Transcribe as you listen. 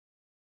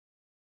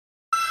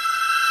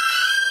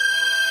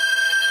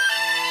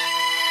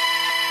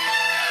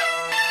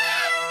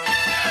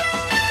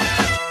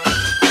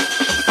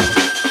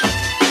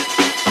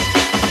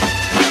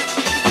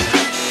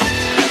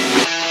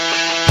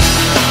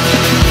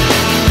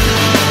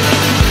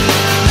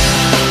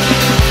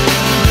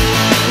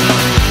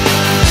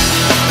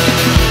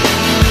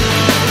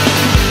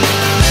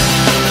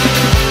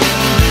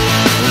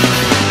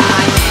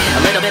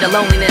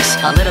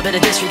A little bit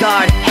of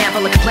disregard,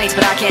 handful of complaints,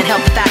 but I can't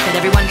help the fact that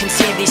everyone can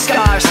see these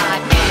scars.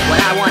 What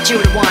I want you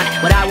to want,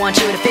 what I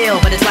want you to feel,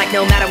 but it's like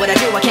no matter what I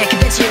do, I can't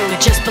convince you to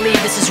just believe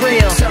this is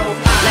real. So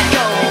let go,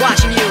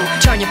 watching you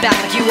turn your back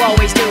like you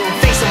always do.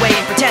 Face away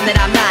and pretend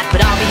that I'm not, but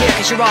I'll be here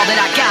cause you're all that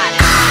I got.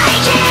 I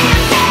can't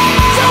feel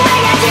the way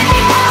I did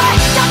before.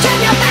 Don't turn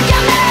your back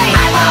on me,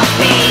 I won't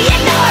be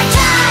ignored.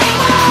 Time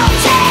won't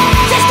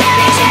take this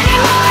damage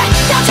anymore.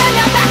 Don't turn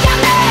your back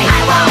on me, I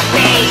won't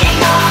be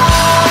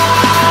ignored.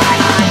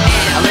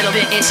 A little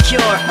bit insecure,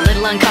 a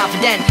little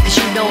unconfident, cause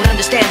you don't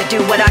understand to do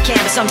what I can,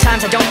 but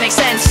sometimes I don't make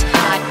sense.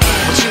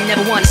 What you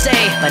never want to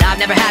say, but I've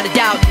never had a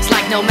doubt. It's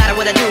like no matter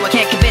what I do, I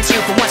can't convince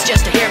you for once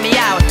just to hear me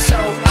out. So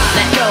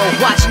let go,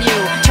 watching you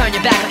turn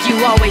your back like you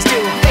always do.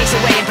 Face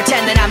away and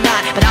pretend that I'm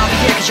not, but I'll be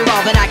here cause you're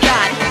all that I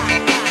got.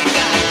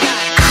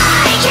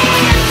 I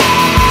can't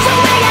feel the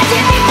way I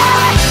did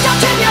before. Don't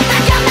turn your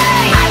back on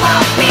me, I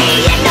won't be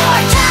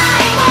ignored.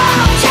 Time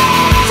won't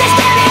take this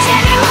damage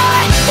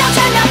anymore. Don't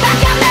turn your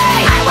back on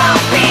me, I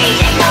won't be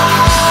ignored.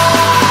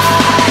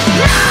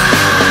 No,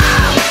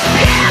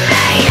 hear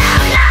me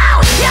out now.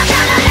 You're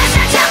gonna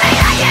listen to me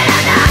like you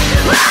don't know.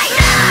 Right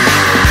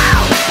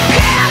now,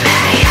 hear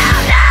me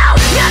out now.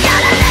 You're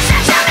gonna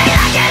listen to me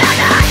like you don't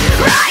know.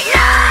 Right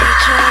now, I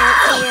can't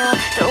feel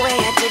the way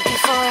I did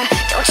before.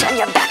 Don't turn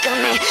your back on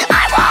me,